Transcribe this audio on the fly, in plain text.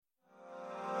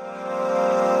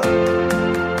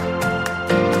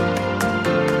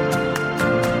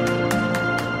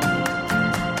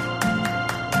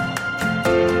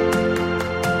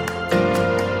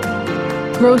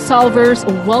solvers,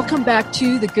 welcome back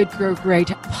to the Good Grow Great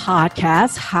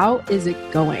podcast. How is it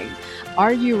going?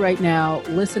 Are you right now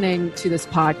listening to this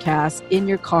podcast in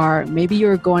your car? Maybe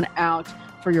you're going out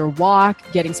for your walk,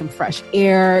 getting some fresh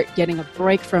air, getting a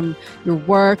break from your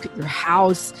work, your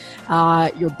house,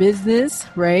 your business,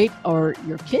 right? Or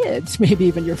your kids, maybe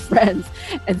even your friends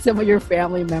and some of your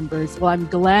family members. Well, I'm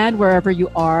glad wherever you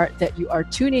are that you are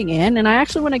tuning in. And I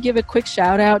actually want to give a quick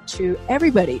shout out to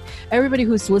everybody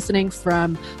who's listening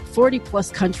from 40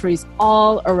 plus countries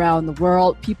all around the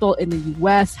world, people in the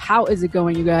US. How is it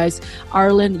going, you guys?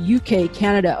 Ireland, UK,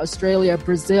 Canada, Australia,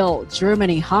 Brazil,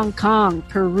 Germany, Hong Kong,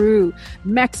 Peru,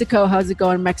 Mexico. How's it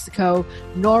going, Mexico?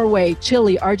 Norway,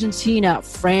 Chile, Argentina,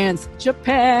 France,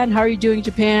 Japan. How are you doing,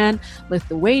 Japan?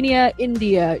 Lithuania,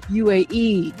 India,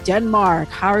 UAE, Denmark.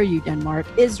 How are you, Denmark?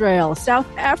 Israel, South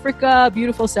Africa,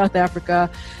 beautiful South Africa,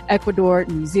 Ecuador,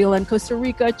 New Zealand, Costa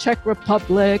Rica, Czech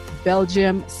Republic,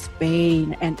 Belgium,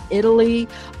 Spain, and Italy,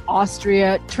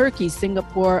 Austria, Turkey,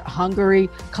 Singapore, Hungary,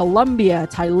 Colombia,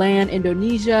 Thailand,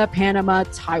 Indonesia, Panama,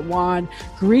 Taiwan,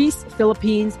 Greece,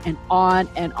 Philippines, and on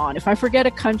and on. If I forget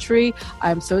a country,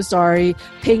 I'm so sorry.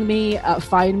 Ping me,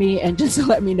 find me, and just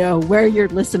let me know where you're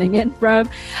listening in from.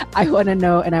 I want to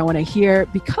know and I want to hear,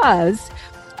 because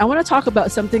I want to talk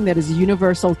about something that is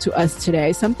universal to us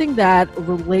today, something that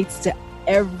relates to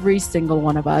every single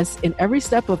one of us in every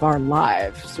step of our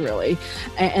lives, really.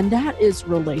 And that is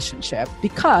relationship.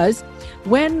 Because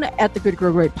when at the Good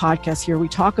Grow Great podcast here, we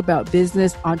talk about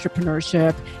business,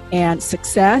 entrepreneurship, and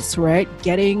success, right?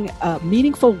 Getting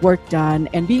meaningful work done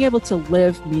and being able to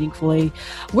live meaningfully.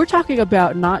 We're talking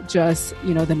about not just,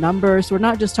 the numbers. We're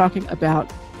not just talking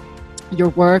about your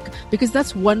work, because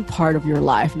that's one part of your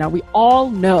life. Now, we all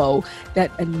know that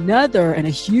another and a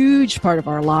huge part of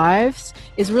our lives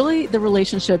is really the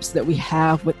relationships that we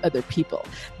have with other people,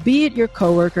 be it your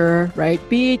coworker, right?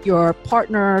 Be it your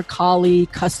partner,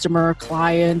 colleague, customer,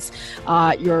 clients,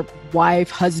 your wife,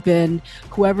 husband,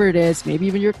 whoever it is, maybe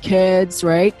even your kids,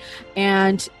 right?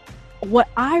 And what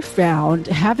I found,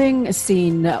 having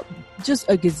seen just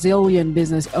a gazillion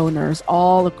business owners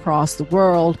all across the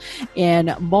world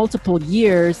in multiple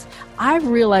years, I've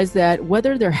realized that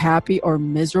whether they're happy or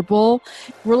miserable,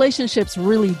 relationships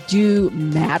really do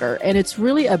matter. And it's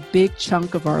really a big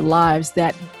chunk of our lives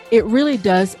that it really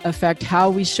does affect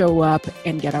how we show up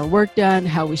and get our work done,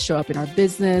 how we show up in our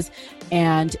business,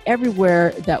 and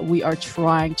everywhere that we are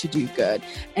trying to do good.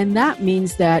 And that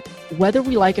means that whether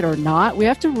we like it or not, we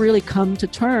have to really come to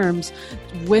terms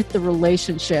with the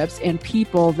relationships and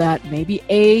people that maybe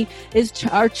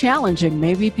are challenging,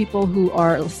 maybe people who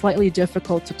are slightly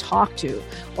difficult to talk to,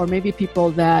 or maybe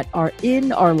people that are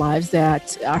in our lives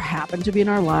that happen to be in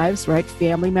our lives, right?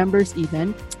 Family members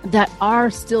even, that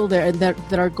are still there and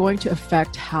that are going to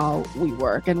affect how we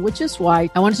work. And which is why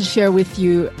I wanted to share with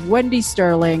you Wendy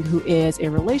Sterling, who is a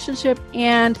relationship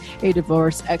and a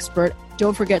divorce expert.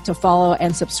 Don't forget to follow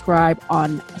and subscribe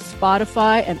on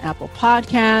Spotify and Apple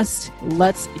Podcasts.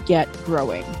 Let's get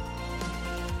growing.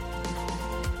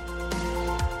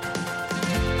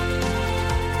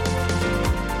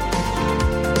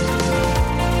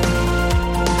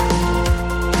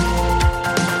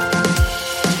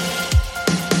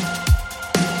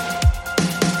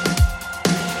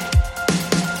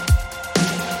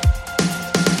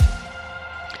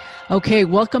 Okay,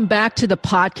 welcome back to the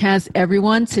podcast,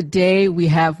 everyone. Today we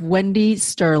have Wendy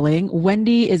Sterling.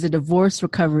 Wendy is a divorce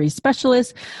recovery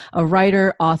specialist, a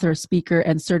writer, author, speaker,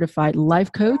 and certified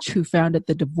life coach who founded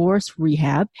the Divorce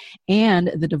Rehab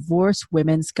and the Divorce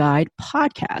Women's Guide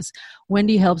podcast.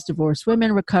 Wendy helps divorced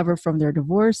women recover from their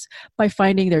divorce by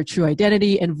finding their true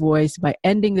identity and voice, by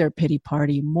ending their pity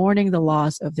party, mourning the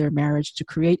loss of their marriage to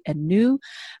create a new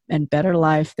and better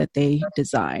life that they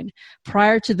design.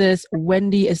 Prior to this,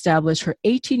 Wendy established her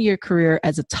 18-year career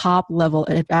as a top-level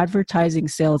advertising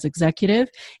sales executive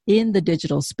in the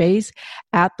digital space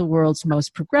at the world's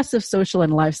most progressive social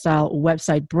and lifestyle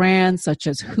website brands such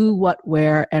as Who, What,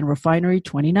 Where, and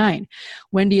Refinery29.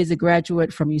 Wendy is a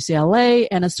graduate from UCLA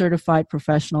and a certified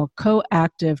professional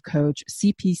coactive coach,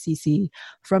 CPCC,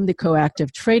 from the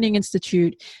Coactive Training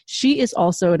Institute. She is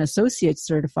also an associate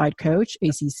certified coach,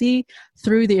 ACC,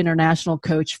 through the International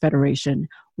Coach Federation.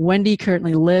 Wendy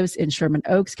currently lives in Sherman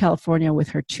Oaks, California, with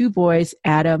her two boys,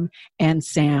 Adam and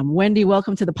Sam. Wendy,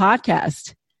 welcome to the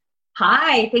podcast.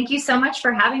 Hi, thank you so much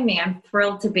for having me. I'm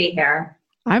thrilled to be here.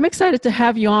 I'm excited to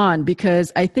have you on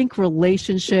because I think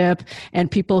relationship and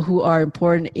people who are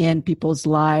important in people's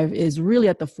life is really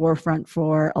at the forefront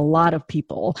for a lot of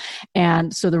people.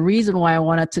 And so the reason why I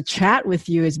wanted to chat with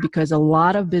you is because a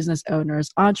lot of business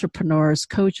owners, entrepreneurs,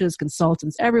 coaches,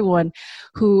 consultants, everyone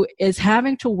who is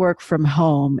having to work from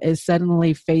home is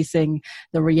suddenly facing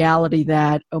the reality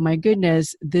that, oh my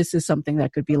goodness, this is something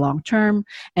that could be long term.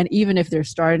 And even if they're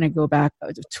starting to go back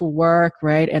to work,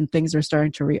 right, and things are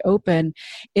starting to reopen,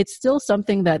 it's still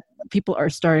something that people are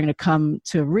starting to come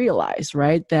to realize,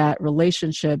 right? That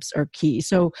relationships are key.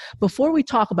 So before we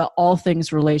talk about all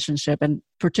things relationship and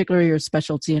particularly your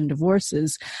specialty in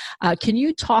divorces, can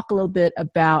you talk a little bit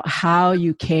about how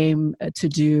you came to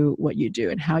do what you do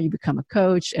and how you become a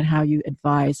coach and how you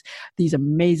advise these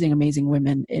amazing, amazing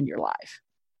women in your life?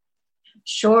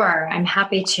 Sure, I'm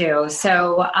happy to.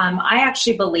 So I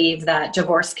actually believe that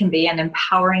divorce can be an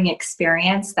empowering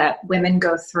experience that women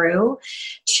go through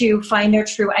to find their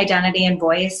true identity and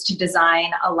voice, to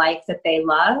design a life that they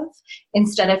love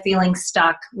instead of feeling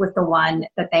stuck with the one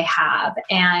that they have.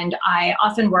 And I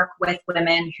often work with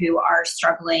women who are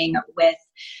struggling with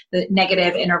the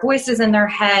negative inner voices in their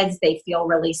heads. They feel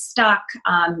really stuck.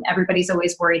 Everybody's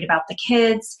always worried about the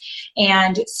kids.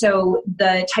 And so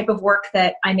the type of work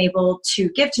that I'm able to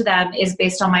give to them is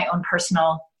based on my own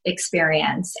personal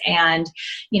experience. And,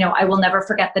 I will never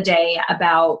forget the day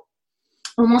about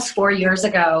almost 4 years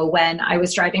ago when I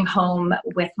was driving home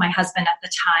with my husband at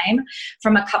the time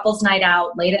from a couple's night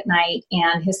out late at night,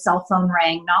 and his cell phone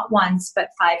rang not once, but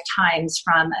 5 times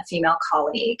from a female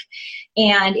colleague.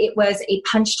 And it was a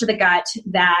punch to the gut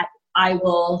that I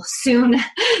will soon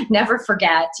never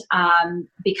forget,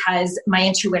 because my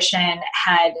intuition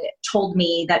had told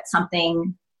me that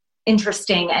something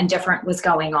interesting and different was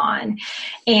going on.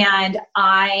 And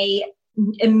I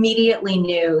immediately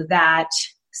knew that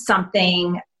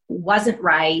something wasn't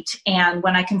right. And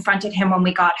when I confronted him when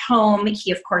we got home,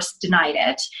 he of course denied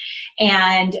it.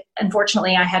 And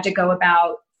unfortunately, I had to go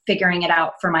about figuring it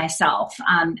out for myself.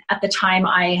 At the time,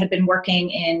 I had been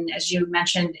working in, as you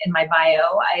mentioned in my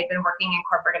bio, I had been working in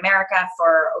corporate America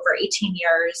for over 18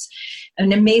 years,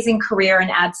 an amazing career in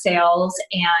ad sales.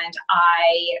 And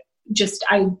I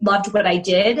loved what I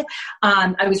did.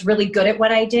 I was really good at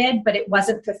what I did, but it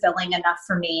wasn't fulfilling enough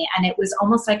for me. And it was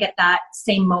almost like at that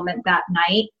same moment that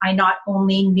night, I not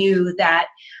only knew that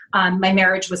my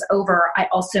marriage was over, I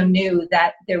also knew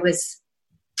that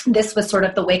this was sort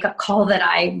of the wake-up call that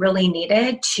I really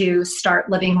needed to start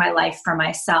living my life for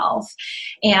myself.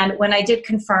 And when I did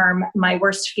confirm my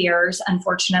worst fears,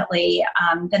 unfortunately,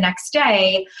 the next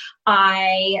day,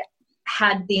 I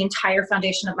had the entire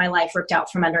foundation of my life ripped out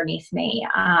from underneath me.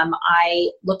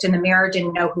 I looked in the mirror,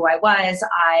 didn't know who I was.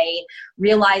 I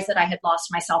realized that I had lost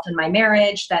myself in my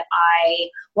marriage, that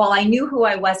while I knew who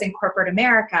I was in corporate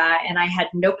America and I had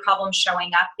no problem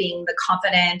showing up being the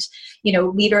confident,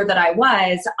 leader that I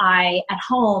was, I at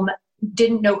home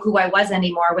didn't know who I was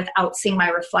anymore without seeing my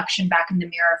reflection back in the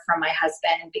mirror from my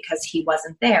husband because he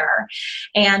wasn't there.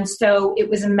 And so it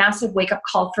was a massive wake-up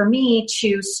call for me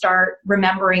to start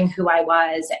remembering who I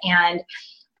was. And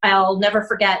I'll never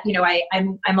forget,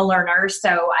 I'm a learner,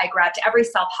 so I grabbed every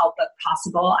self-help book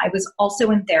possible. I was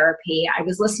also in therapy. I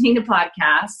was listening to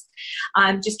podcasts,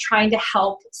 just trying to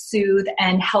help soothe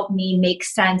and help me make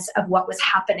sense of what was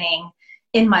happening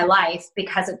in my life,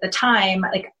 because at the time,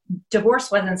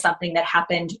 divorce wasn't something that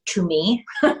happened to me,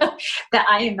 that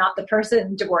I am not the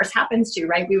person divorce happens to,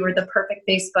 right? We were the perfect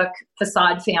Facebook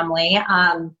facade family.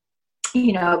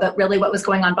 But really what was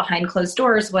going on behind closed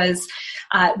doors was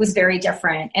very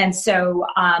different. And so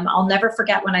I'll never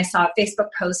forget when I saw a Facebook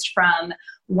post from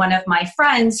one of my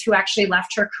friends who actually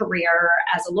left her career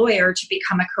as a lawyer to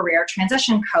become a career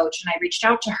transition coach. And I reached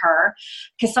out to her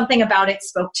because something about it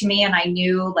spoke to me. And I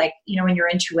knew, when your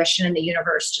intuition in the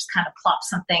universe just kind of plops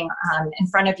something in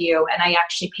front of you. And I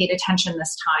actually paid attention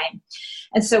this time.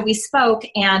 And so we spoke,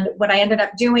 and what I ended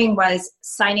up doing was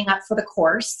signing up for the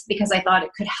course because I thought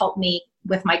it could help me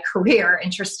with my career,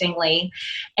 interestingly.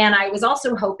 And I was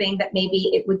also hoping that maybe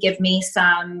it would give me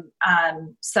some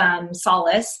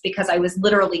solace because I was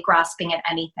literally grasping at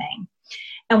anything.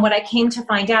 And what I came to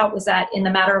find out was that in the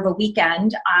matter of a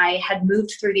weekend, I had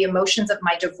moved through the emotions of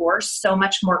my divorce so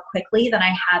much more quickly than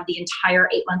I had the entire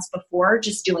 8 months before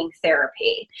just doing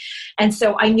therapy. And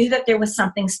so I knew that there was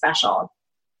something special.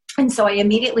 And so I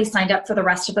immediately signed up for the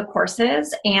rest of the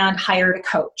courses and hired a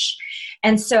coach.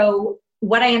 And so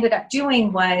what I ended up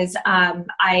doing was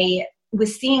I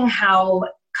was seeing how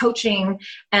coaching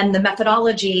and the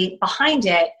methodology behind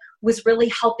it was really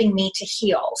helping me to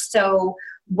heal. So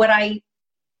what I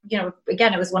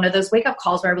again, it was one of those wake up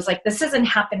calls where I was like, this isn't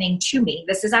happening to me.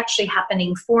 This is actually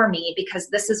happening for me because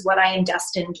this is what I am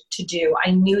destined to do.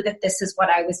 I knew that this is what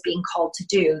I was being called to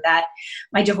do, that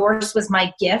my divorce was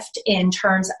my gift in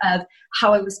terms of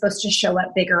how I was supposed to show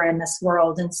up bigger in this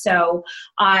world. And so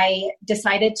I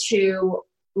decided to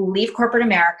leave corporate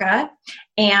America,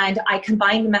 and I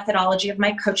combined the methodology of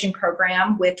my coaching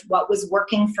program with what was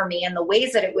working for me and the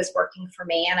ways that it was working for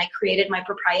me. And I created my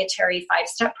proprietary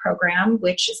 5-step program,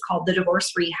 which is called the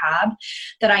Divorce Rehab,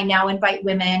 that I now invite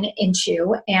women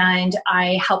into, and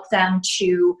I help them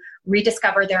to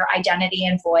rediscover their identity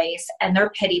and voice and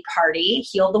their pity party,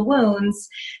 heal the wounds,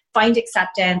 find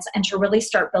acceptance, and to really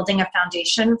start building a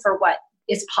foundation for what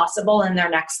is possible in their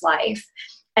next life.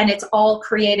 And it's all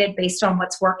created based on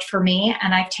what's worked for me.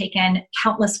 And I've taken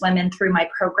countless women through my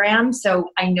program, so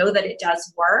I know that it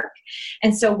does work.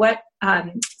 And so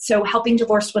so helping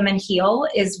divorced women heal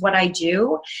is what I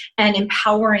do, and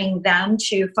empowering them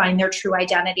to find their true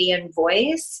identity and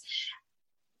voice,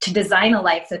 to design a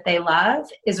life that they love,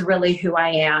 is really who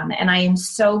I am. And I am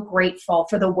so grateful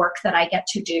for the work that I get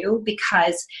to do,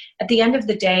 because at the end of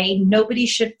the day, nobody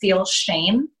should feel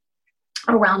shame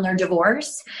around their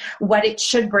divorce. What it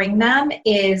should bring them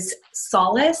is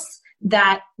solace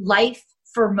that life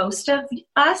for most of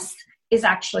us is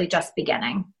actually just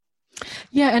beginning.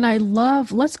 Yeah. And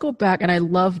let's go back, and I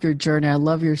love your journey. I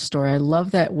love your story. I love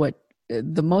that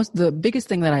the biggest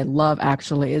thing that I love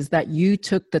actually is that you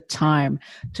took the time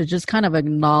to just kind of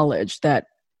acknowledge that,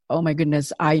 oh my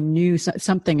goodness, I knew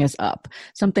something is up,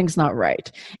 something's not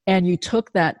right. And you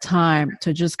took that time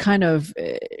to just kind of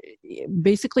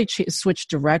basically switch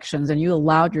directions, and you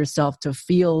allowed yourself to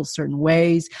feel certain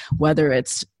ways, whether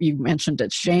it's, you mentioned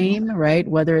it, shame, right?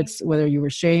 Whether you were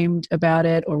shamed about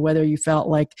it, or whether you felt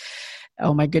like,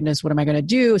 oh my goodness, what am I going to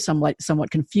do? Somewhat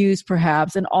confused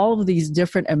perhaps, and all of these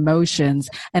different emotions.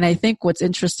 And I think what's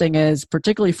interesting is,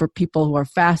 particularly for people who are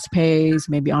fast paced,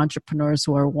 maybe entrepreneurs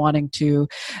who are wanting to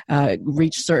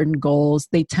reach certain goals,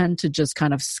 they tend to just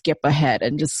kind of skip ahead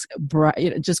and just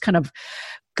kind of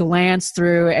glance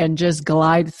through and just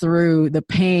glide through the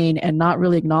pain, and not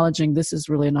really acknowledging this is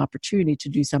really an opportunity to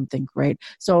do something great.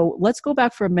 So let's go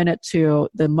back for a minute to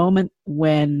the moment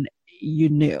when you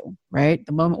knew, right?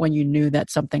 The moment when you knew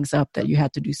that something's up, that you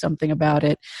had to do something about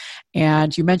it.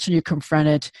 And you mentioned you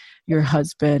confronted your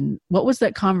husband. What was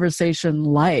that conversation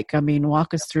like? I mean,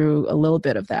 walk us through a little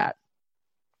bit of that.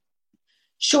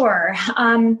 Sure.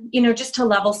 Just to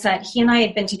level set, he and I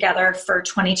had been together for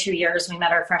 22 years. We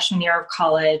met our freshman year of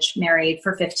college, married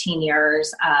for 15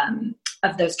 years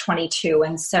of those 22.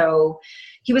 And so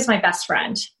he was my best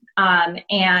friend.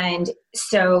 And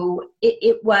so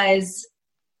it was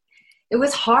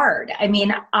hard. I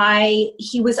mean,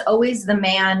 he was always the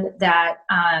man that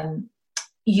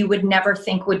you would never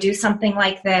think would do something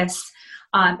like this.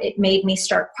 It made me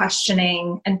start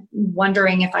questioning and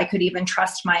wondering if I could even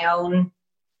trust my own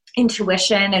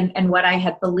intuition and what I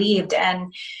had believed.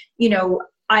 And,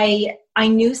 I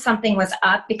knew something was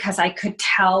up because I could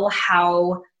tell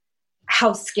how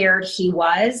scared he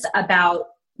was about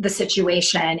the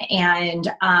situation. And,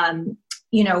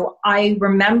 I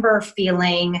remember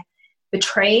feeling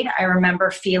betrayed. I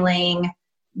remember feeling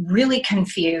really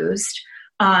confused.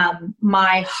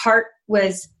 My heart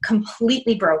was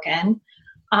completely broken.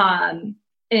 And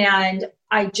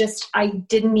I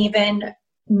didn't even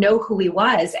know who he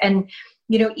was. And,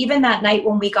 even that night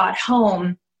when we got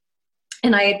home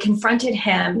and I had confronted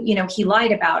him, he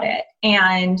lied about it.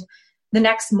 And the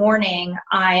next morning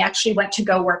I actually went to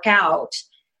go work out.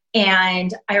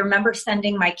 And I remember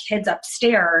sending my kids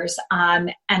upstairs,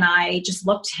 and I just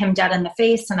looked him dead in the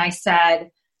face and I said,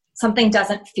 something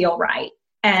doesn't feel right.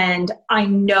 And I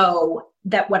know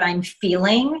that what I'm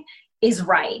feeling is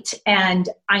right. And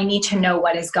I need to know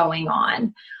what is going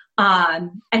on.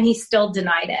 And he still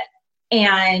denied it.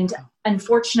 And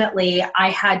unfortunately,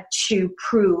 I had to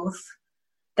prove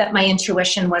that my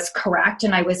intuition was correct.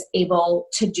 And I was able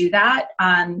to do that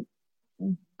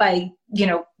by,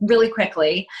 really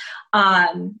quickly.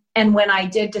 And when I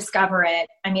did discover it,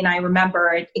 I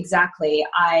remember it exactly.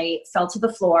 I fell to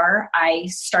the floor. I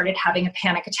started having a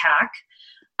panic attack.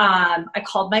 I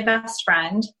called my best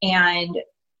friend, and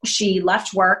she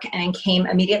left work and came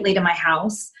immediately to my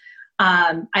house.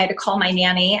 I had to call my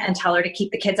nanny and tell her to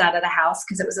keep the kids out of the house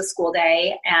because it was a school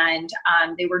day, and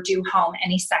they were due home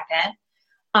any second.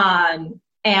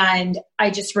 And I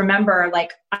just remember,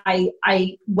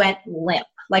 I went limp.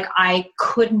 I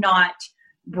could not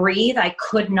breathe. I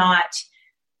could not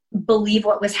believe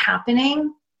what was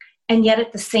happening. And yet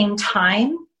at the same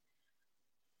time,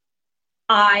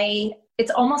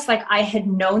 it's almost like I had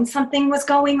known something was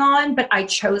going on, but I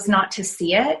chose not to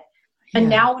see it. And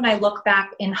now when I look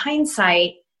back in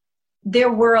hindsight,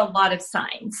 there were a lot of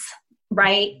signs,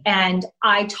 right? And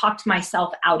I talked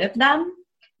myself out of them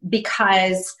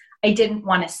because I didn't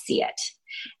want to see it.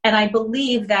 And I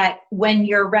believe that when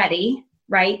you're ready,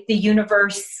 right, the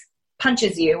universe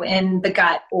punches you in the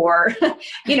gut or,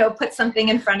 put something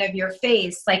in front of your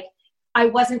face. Like, I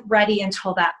wasn't ready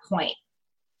until that point.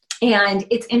 And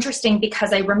it's interesting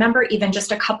because I remember even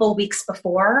just a couple weeks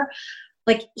before,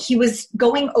 like, he was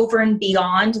going over and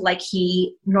beyond like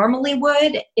he normally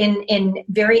would in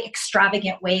very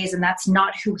extravagant ways. And that's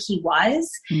not who he was.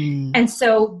 And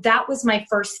so that was my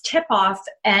first tip off.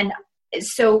 And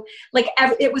so like,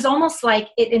 it was almost like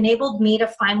it enabled me to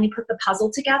finally put the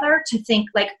puzzle together to think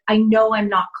like, I know I'm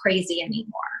not crazy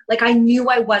anymore. Like, I knew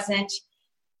I wasn't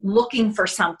looking for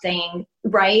something,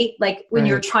 right? Like when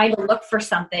you're trying to look for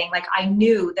something, like I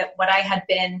knew that what I had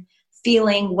been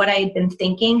feeling, what I had been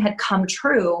thinking had come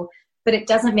true, but it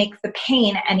doesn't make the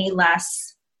pain any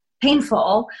less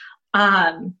painful.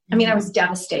 I mean, I was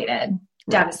devastated.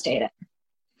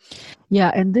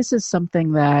 Yeah. And this is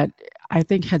something that I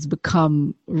think has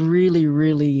become really,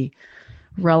 really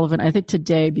relevant, I think,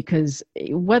 today, because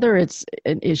whether it's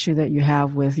an issue that you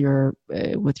have with your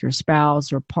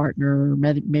spouse or partner, or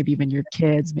maybe even your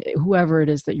kids, whoever it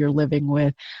is that you're living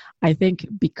with, I think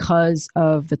because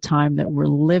of the time that we're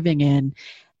living in,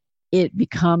 it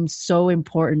becomes so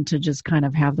important to just kind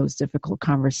of have those difficult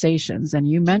conversations. And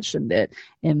you mentioned it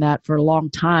in that for a long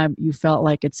time, you felt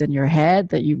like it's in your head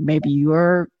that maybe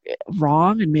you're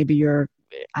wrong and maybe you're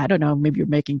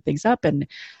making things up.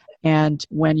 And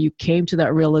when you came to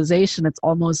that realization, it's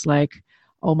almost like,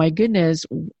 oh my goodness,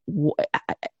 you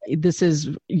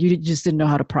just didn't know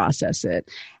how to process it.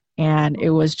 And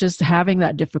it was just having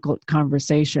that difficult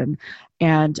conversation.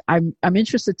 And I'm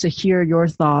interested to hear your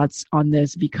thoughts on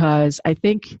this, because I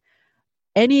think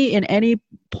in any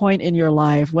point in your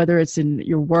life, whether it's in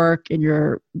your work, in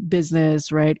your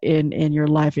business, right, in your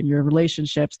life, in your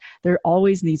relationships, there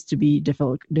always needs to be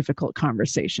difficult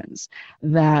conversations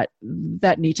that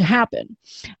need to happen.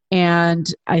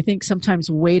 And I think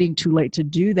sometimes waiting too late to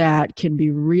do that can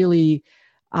be really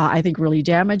really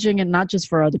damaging, and not just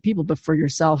for other people, but for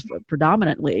yourself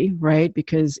predominantly, right?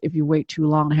 Because if you wait too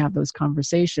long to have those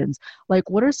conversations, like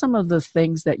what are some of the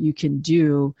things that you can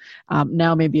do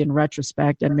now, maybe in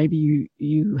retrospect, and maybe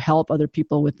you help other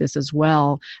people with this as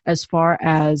well, as far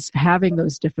as having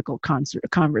those difficult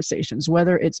conversations,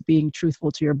 whether it's being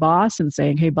truthful to your boss and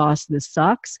saying, hey boss, this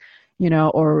sucks,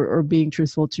 or being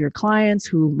truthful to your clients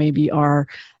who maybe are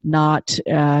not,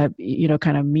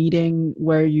 kind of meeting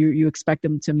where you expect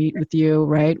them to meet with you,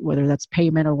 right? Whether that's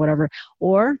payment or whatever,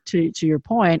 or to your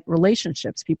point,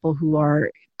 relationships, people who are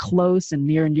close and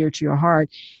near and dear to your heart.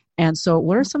 And so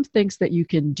what are some things that you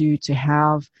can do to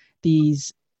have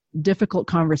these difficult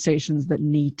conversations that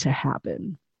need to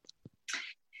happen?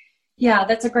 Yeah,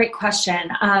 that's a great question.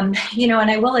 And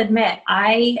I will admit,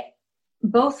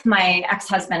 both my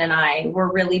ex-husband and I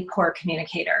were really poor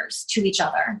communicators to each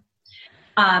other.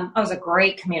 I was a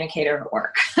great communicator at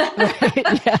work.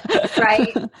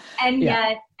 Right. And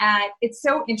yet it's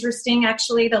so interesting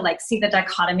actually to see the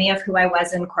dichotomy of who I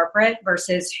was in corporate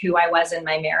versus who I was in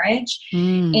my marriage.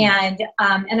 And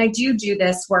I do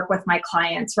this work with my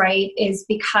clients, right, is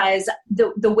because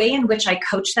the way in which I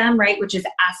coach them, right, which is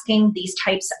asking these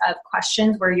types of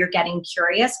questions where you're getting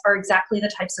curious, are exactly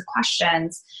the types of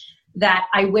questions that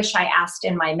I wish I asked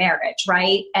in my marriage,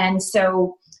 right? And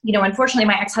so, unfortunately,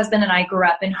 my ex-husband and I grew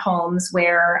up in homes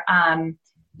where,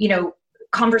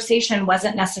 conversation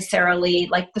wasn't necessarily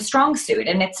like the strong suit.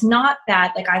 And it's not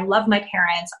that, I love my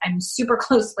parents, I'm super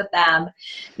close with them.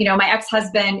 My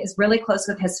ex-husband is really close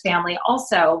with his family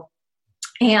also.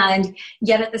 And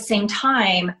yet at the same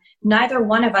time, neither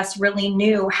one of us really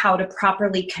knew how to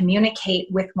properly communicate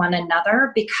with one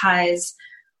another because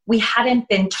we hadn't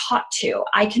been taught to.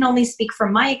 I can only speak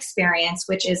from my experience,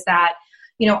 which is that,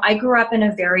 I grew up in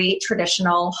a very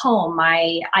traditional home.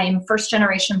 I am first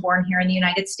generation born here in the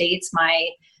United States. My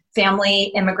family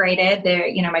immigrated.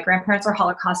 My grandparents are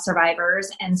Holocaust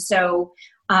survivors. And so,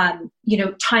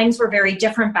 times were very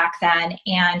different back then.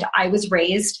 And I was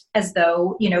raised as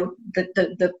though,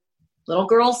 the little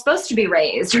girl's supposed to be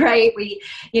raised, right?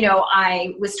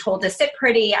 I was told to sit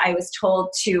pretty. I was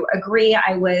told to agree.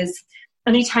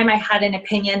 Anytime I had an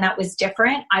opinion that was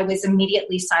different, I was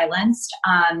immediately silenced.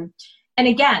 And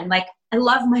again, I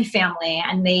love my family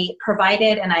and they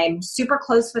provided and I'm super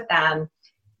close with them.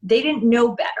 They didn't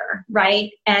know better,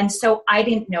 right? And so I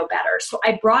didn't know better. So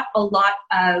I brought a lot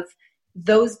of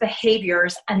those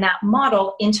behaviors and that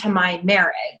model into my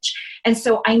marriage. And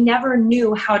so I never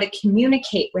knew how to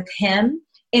communicate with him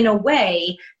in a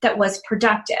way that was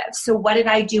productive. So what did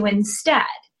I do instead?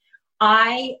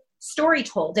 I story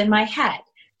told in my head.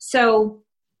 So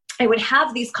I would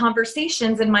have these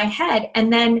conversations in my head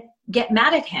and then get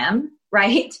mad at him,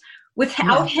 right?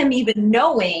 Without him even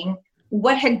knowing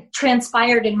what had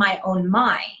transpired in my own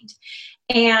mind.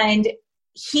 And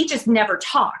he just never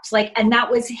talked. And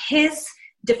that was his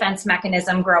defense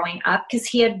mechanism growing up because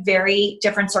he had very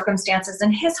different circumstances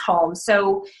in his home.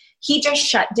 So he just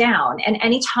shut down. And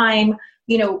anytime,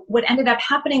 what ended up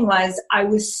happening was I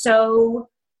was so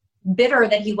bitter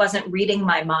that he wasn't reading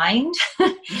my mind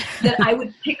that I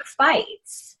would pick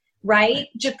fights, right?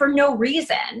 Just for no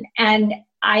reason. And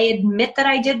I admit that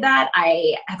I did that.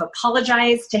 I have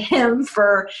apologized to him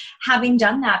for having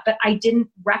done that, but I didn't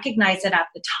recognize it at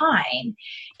the time.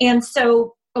 And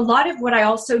so a lot of what I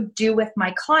also do with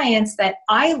my clients that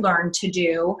I learned to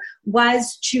do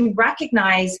was to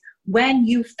recognize when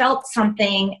you felt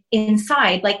something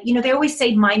inside. They always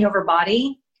say mind over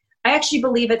body. I actually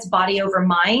believe it's body over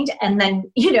mind and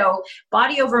then,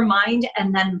 body over mind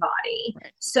and then body.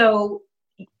 Right. So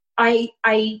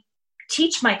I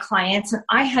teach my clients, and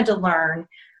I had to learn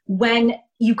when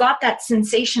you got that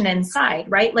sensation inside,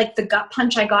 right? Like the gut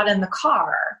punch I got in the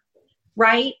car,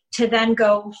 right? To then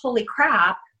go, holy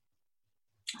crap,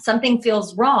 something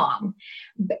feels wrong.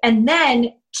 And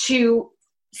then to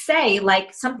say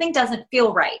something doesn't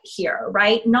feel right here,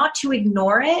 right? Not to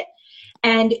ignore it.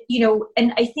 And,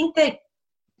 and I think that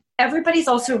everybody's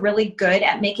also really good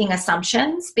at making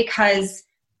assumptions because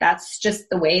that's just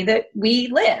the way that we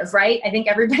live, right? I think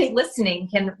everybody listening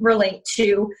can relate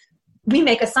to, we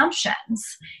make assumptions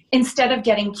instead of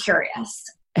getting curious.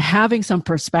 Having some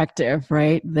perspective,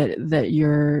 right, that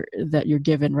you're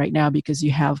given right now because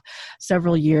you have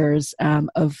several years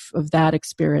of that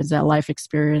experience, that life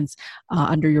experience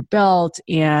under your belt,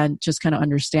 and just kind of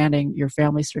understanding your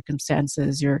family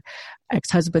circumstances, your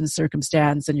ex-husband's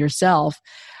circumstance, and yourself.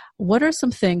 What are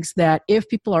some things that if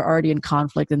people are already in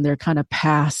conflict and they're kind of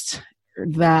past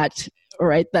that,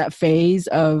 right, that phase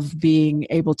of being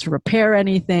able to repair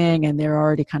anything and they're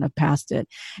already kind of past it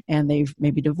and they've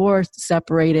maybe divorced,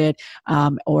 separated,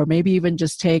 or maybe even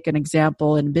just take an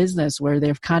example in business where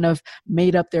they've kind of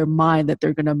made up their mind that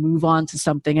they're going to move on to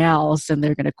something else and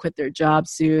they're going to quit their job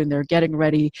soon. They're getting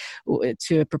ready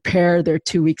to prepare their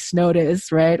 2 weeks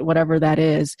notice, right? Whatever that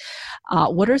is.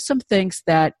 What are some things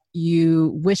that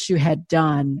you wish you had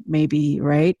done maybe,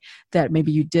 right, that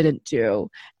maybe you didn't do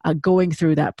going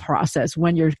through that process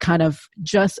when you're kind of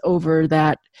just over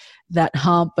that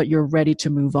hump, but you're ready to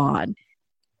move on?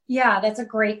 Yeah, that's a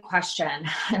great question.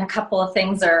 And a couple of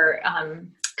things are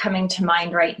coming to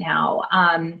mind right now.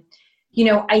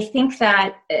 I think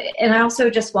that, and I also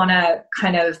just want to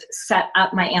kind of set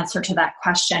up my answer to that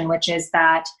question, which is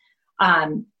that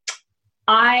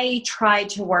I tried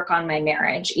to work on my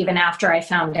marriage even after I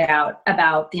found out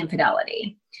about the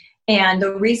infidelity. And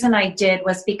the reason I did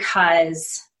was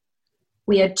because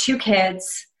we had 2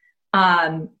 kids.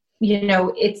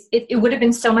 It would have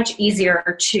been so much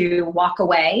easier to walk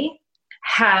away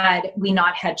had we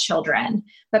not had children.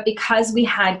 But because we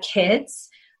had kids,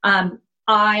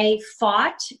 I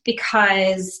fought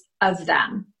because of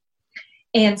them.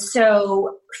 And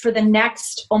so for the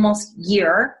next almost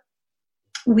year,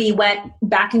 we went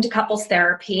back into couples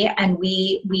therapy and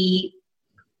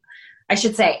I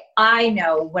should say, I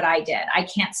know what I did. I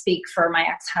can't speak for my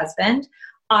ex-husband.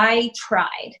 I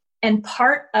tried. And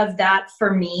part of that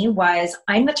for me was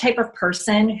I'm the type of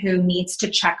person who needs to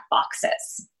check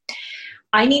boxes.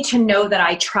 I need to know that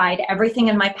I tried everything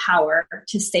in my power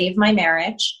to save my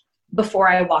marriage before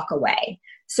I walk away.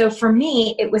 So for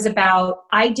me, it was about,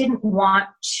 I didn't want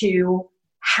to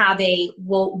have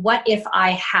what if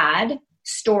I had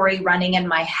story running in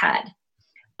my head.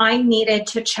 I needed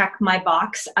to check my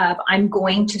box of I'm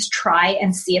going to try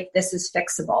and see if this is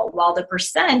fixable. While the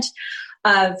percent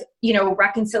of,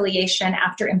 reconciliation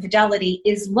after infidelity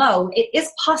is low, it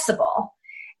is possible.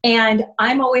 And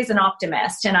I'm always an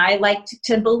optimist, and I like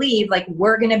to believe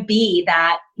we're going to be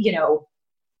that,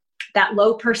 that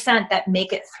low percent that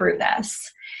make it through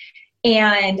this.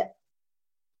 And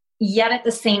yet at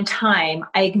the same time,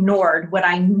 I ignored what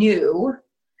I knew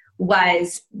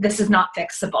was this is not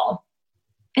fixable.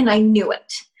 And I knew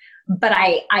it, but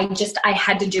I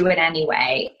had to do it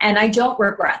anyway. And I don't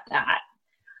regret that.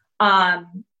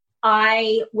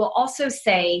 I will also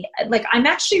say, I'm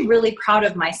actually really proud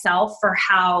of myself for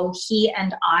how he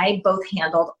and I both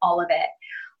handled all of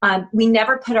it. We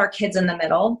never put our kids in the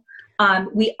middle.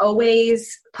 We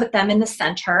always put them in the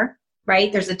center, right?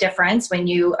 There's a difference when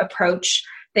you approach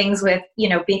things with,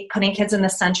 putting kids in the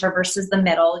center versus the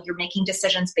middle. You're making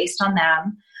decisions based on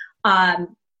them. I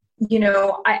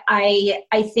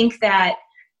think that,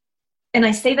 and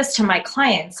I say this to my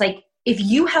clients, like, if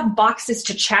you have boxes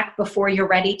to check before you're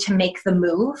ready to make the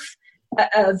move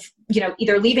of,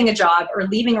 either leaving a job or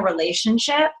leaving a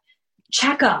relationship,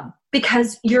 check them,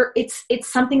 because it's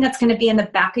something that's going to be in the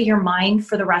back of your mind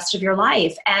for the rest of your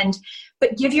life.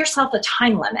 But give yourself a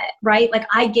time limit, right? Like,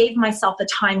 I gave myself a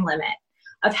time limit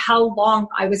of how long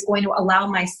I was going to allow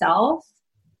myself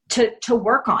to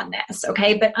work on this.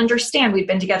 Okay. But understand, we've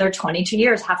been together 22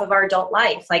 years, half of our adult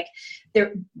life. Like,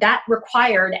 that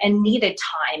required and needed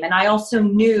time. And I also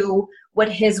knew what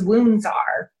his wounds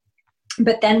are.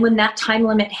 But then when that time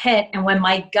limit hit and when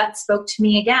my gut spoke to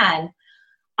me again,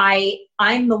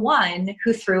 I'm the one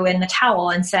who threw in the towel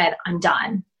and said, I'm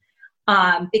done.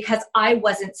 Because I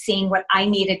wasn't seeing what I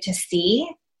needed to see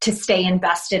to stay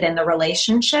invested in the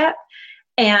relationship.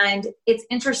 And it's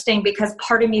interesting because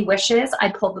part of me wishes I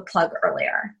pulled the plug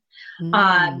earlier.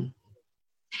 I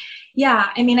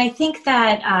think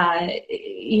that,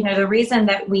 the reason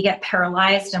that we get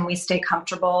paralyzed and we stay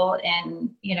comfortable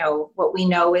in, what we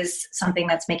know is something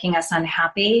that's making us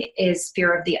unhappy is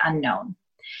fear of the unknown.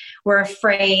 We're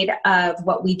afraid of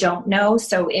what we don't know,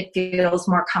 so it feels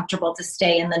more comfortable to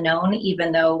stay in the known,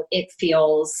 even though it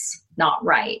feels not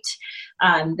right.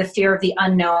 The fear of the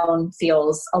unknown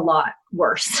feels a lot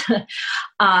worse.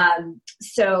 I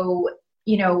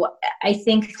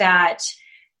think that,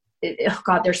 oh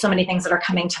God, there's so many things that are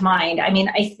coming to mind. I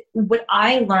mean, what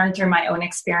I learned through my own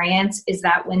experience is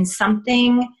that when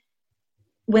something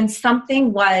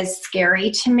was scary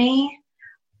to me,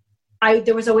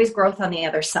 there was always growth on the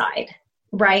other side,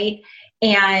 right?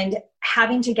 And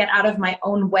having to get out of my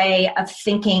own way of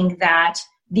thinking that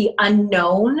the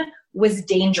unknown was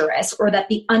dangerous or that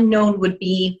the unknown would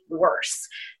be worse.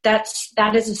 That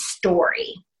is a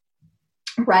story,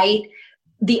 right?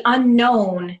 The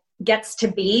unknown gets to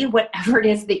be whatever it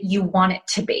is that you want it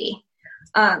to be.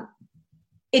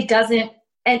 It doesn't,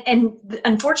 and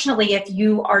unfortunately, if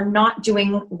you are not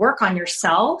doing work on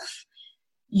yourself,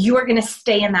 you are going to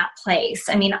stay in that place.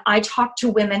 I mean, I talk to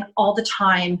women all the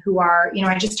time who are,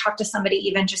 I just talked to somebody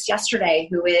even just yesterday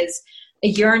who is a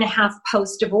year and a half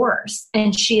post-divorce,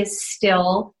 and she is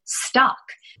still stuck.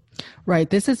 Right.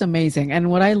 This is amazing. And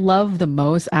what I love the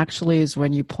most actually is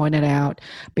when you pointed out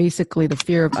basically the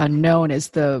fear of unknown is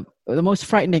the most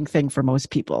frightening thing for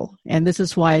most people. And this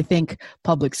is why I think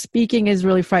public speaking is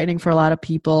really frightening for a lot of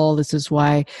people. This is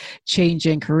why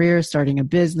changing careers, starting a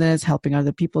business, helping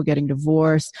other people, getting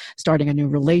divorced, starting a new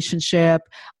relationship,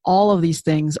 all of these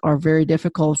things are very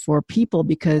difficult for people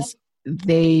because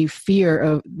they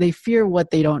fear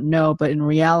what they don't know, but in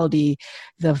reality,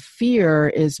 the fear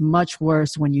is much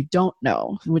worse when you don't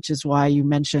know, which is why you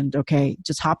mentioned, okay,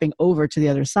 just hopping over to the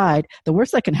other side. The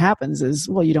worst that can happen is,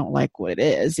 well, you don't like what it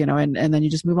is, and then you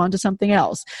just move on to something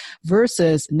else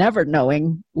versus never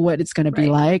knowing what it's going to be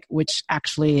like, which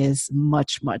actually is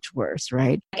much, much worse,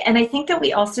 right? And I think that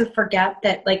we also forget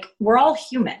that, like, we're all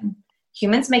human.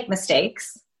 Humans make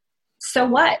mistakes. So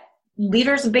what?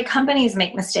 Leaders of big companies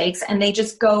make mistakes and they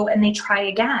just go and they try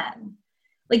again.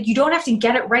 Like, you don't have to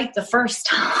get it right the first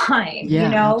time,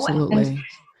 Absolutely. And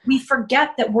we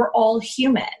forget that we're all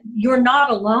human. You're not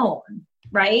alone,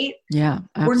 right? Yeah,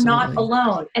 absolutely. We're not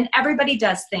alone. And everybody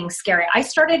does things scary. I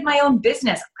started my own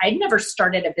business. I'd never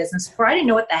started a business before. I didn't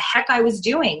know what the heck I was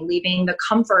doing, leaving the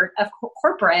comfort of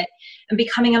corporate and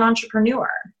becoming an entrepreneur.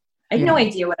 I had no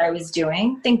idea what I was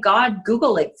doing. Thank God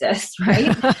Google exists,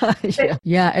 right?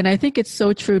 Yeah. And I think it's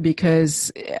so true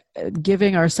because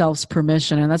giving ourselves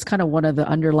permission, and that's kind of one of the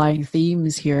underlying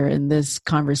themes here in this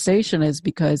conversation, is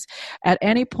because at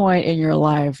any point in your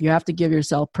life, you have to give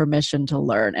yourself permission to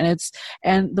learn.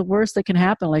 And the worst that can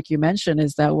happen, like you mentioned,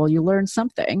 is that, well, you learn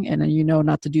something and then you know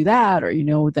not to do that, or you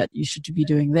know that you should be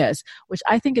doing this, which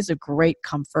I think is a great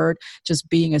comfort, just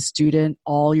being a student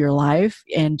all your life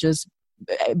and just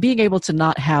being able to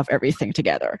not have everything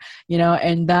together,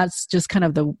 and that's just kind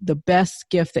of the best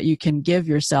gift that you can give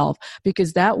yourself,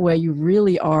 because that way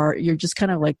you're just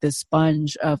kind of like this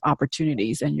sponge of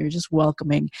opportunities and you're just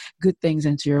welcoming good things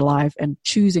into your life and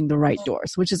choosing the right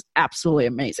doors, which is absolutely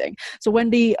amazing. So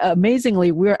Wendy,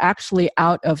 amazingly, we're actually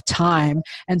out of time.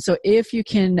 And so if you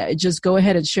can just go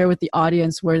ahead and share with the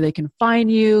audience where they can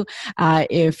find you,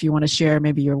 if you want to share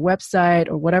maybe your website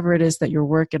or whatever it is that you're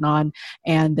working on,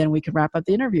 and then we can wrap up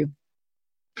the interview.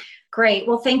 Great.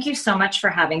 Well, thank you so much for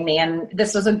having me. And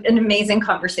this was an amazing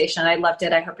conversation. I loved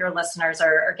it. I hope your listeners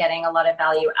are getting a lot of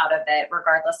value out of it,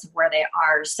 regardless of where they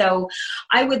are. So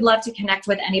I would love to connect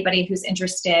with anybody who's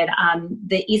interested.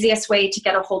 The easiest way to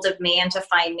get a hold of me and to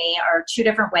find me are two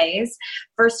different ways.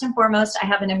 First and foremost, I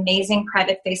have an amazing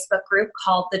private Facebook group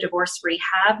called The Divorce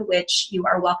Rehab, which you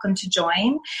are welcome to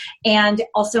join. And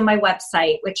also my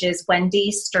website, which is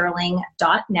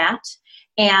wendysterling.net.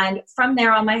 And from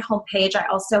there on my homepage, I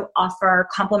also offer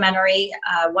complimentary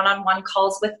one-on-one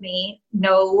calls with me.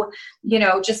 No,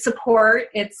 just support.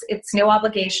 It's no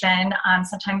obligation.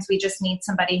 Sometimes we just need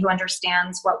somebody who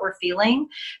understands what we're feeling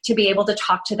to be able to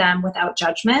talk to them without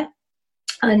judgment.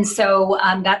 And so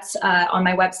that's on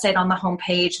my website on the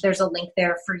homepage. There's a link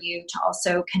there for you to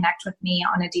also connect with me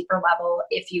on a deeper level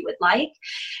if you would like.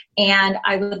 And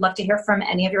I would love to hear from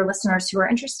any of your listeners who are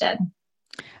interested.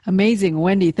 Amazing.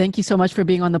 Wendy, thank you so much for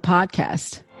being on the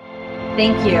podcast.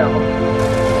 Thank you.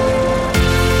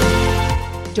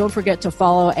 Don't forget to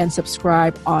follow and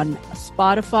subscribe on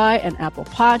Spotify and Apple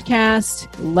Podcasts.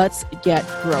 Let's get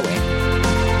growing.